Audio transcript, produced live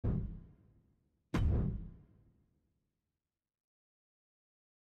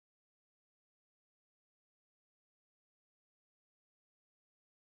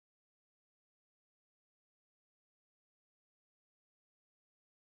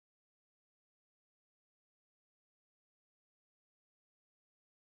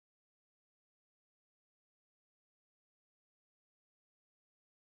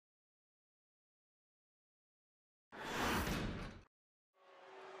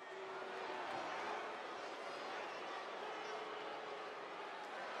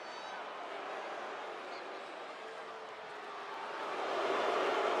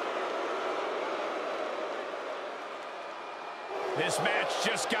this match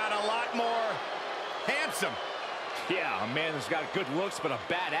just got a lot more handsome. Yeah, a man who's got good looks but a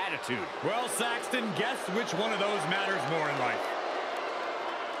bad attitude. Well, Saxton, guess which one of those matters more in life?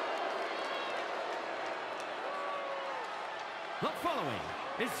 The following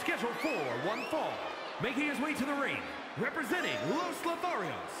is scheduled for one fall. Making his way to the ring, representing Los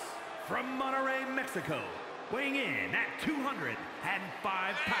Lotharios from Monterrey, Mexico, weighing in at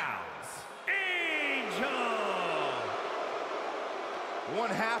 205 pounds, Angel! One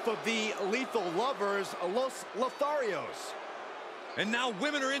half of the Lethal Lovers, Los Lotharios. And now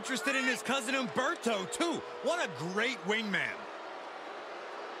women are interested in his cousin Humberto, too. What a great wingman.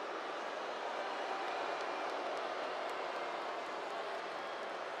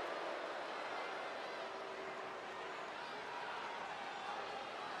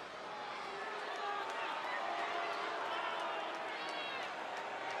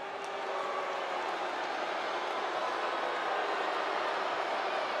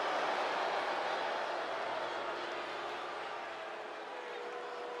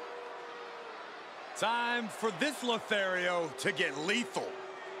 Time for this Lothario to get lethal.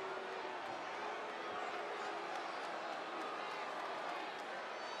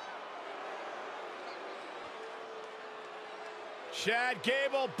 Chad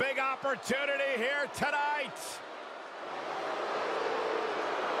Gable, big opportunity here tonight.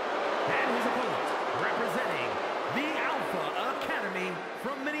 And his opponent, representing the Alpha Academy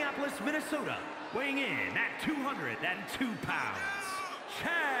from Minneapolis, Minnesota, weighing in at 202 pounds,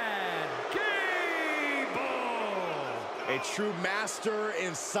 Chad Gable! A true master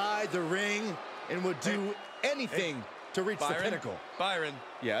inside the ring and would do anything to reach the pinnacle. Byron.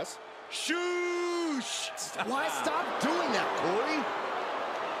 Yes? Shoosh! Why stop doing that, Corey?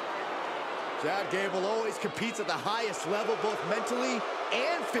 Chad Gable always competes at the highest level, both mentally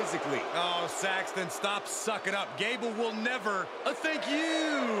and physically. Oh, Saxton, stop sucking up. Gable will never thank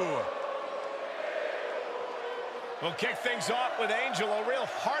you. We'll kick things off with Angel, a real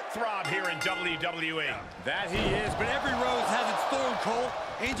heartthrob here in WWE. That he is, but every rose has its thorn, Cole.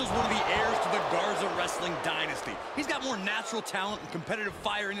 Angel's one of the heirs to the Garza Wrestling dynasty. He's got more natural talent and competitive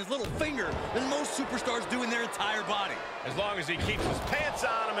fire in his little finger than most superstars do in their entire body. As long as he keeps his pants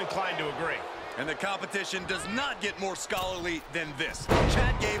on, I'm inclined to agree. And the competition does not get more scholarly than this.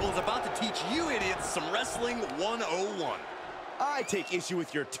 Chad Gable is about to teach you idiots some Wrestling 101. I take issue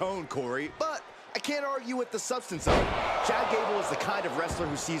with your tone, Corey, but I can't argue with the substance of it. Chad Gable is the kind of wrestler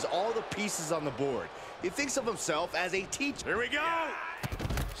who sees all the pieces on the board. He thinks of himself as a teacher. Here we go.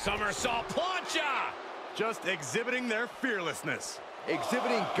 Somersault plancha. Just exhibiting their fearlessness.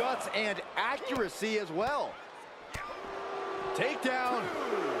 Exhibiting guts and accuracy as well. Takedown.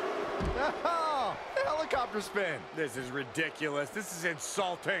 Oh, helicopter spin. This is ridiculous. This is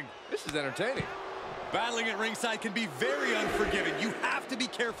insulting. This is entertaining. Battling at ringside can be very unforgiving. You have to be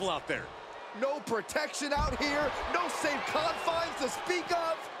careful out there. No protection out here. No safe confines to speak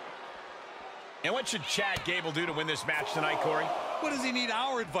of. And what should Chad Gable do to win this match tonight, Corey? What does he need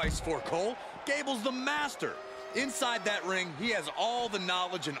our advice for, Cole? Gable's the master. Inside that ring, he has all the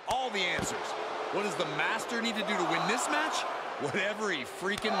knowledge and all the answers. What does the master need to do to win this match? Whatever he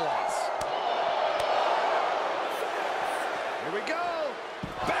freaking wants. Here we go.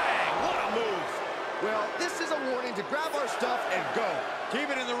 Bang! What a move. Well, this is a warning to grab our stuff and go. Keep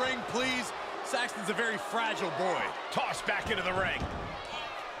it in the ring, please. Saxton's a very fragile boy. Tossed back into the ring.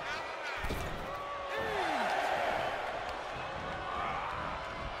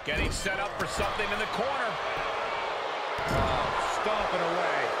 Getting set up for something in the corner. Stomping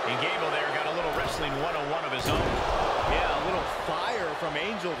away. And Gable there got a little Wrestling 101 of his own. Yeah, a little fire from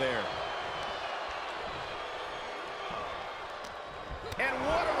Angel there. And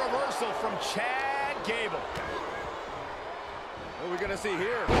what a reversal from Chad Gable. What are we going to see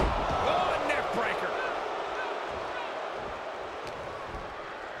here? Oh, neck breaker.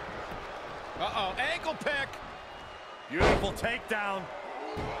 Uh-oh, ankle pick. Beautiful takedown.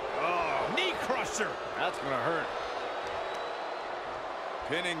 Oh, knee crusher. That's going to hurt.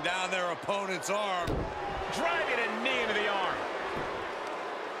 Pinning down their opponent's arm. Driving a knee into the arm.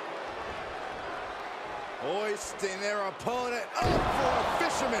 Hoisting their opponent up for a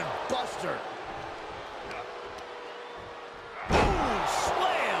fisherman buster. Boom,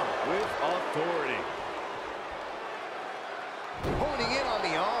 slam. With authority. Honing in on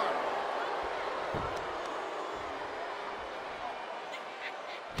the arm.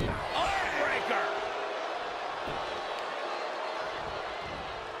 Armbreaker.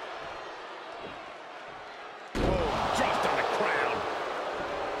 Oh, dropped on the crown.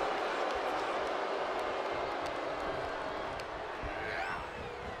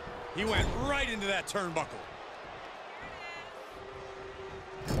 He went right into that turnbuckle.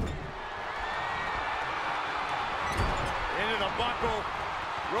 turnbuckle.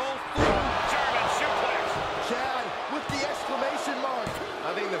 Roll through. German suplex. Chad with the exclamation mark.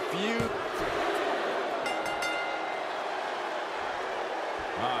 I think the feud.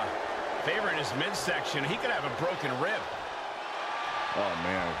 Favoring his midsection, he could have a broken rib. Oh,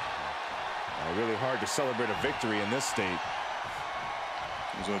 man. Really hard to celebrate a victory in this state.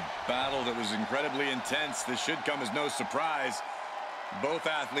 It was a battle that was incredibly intense. This should come as no surprise. Both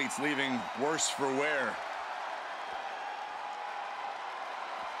athletes leaving worse for wear.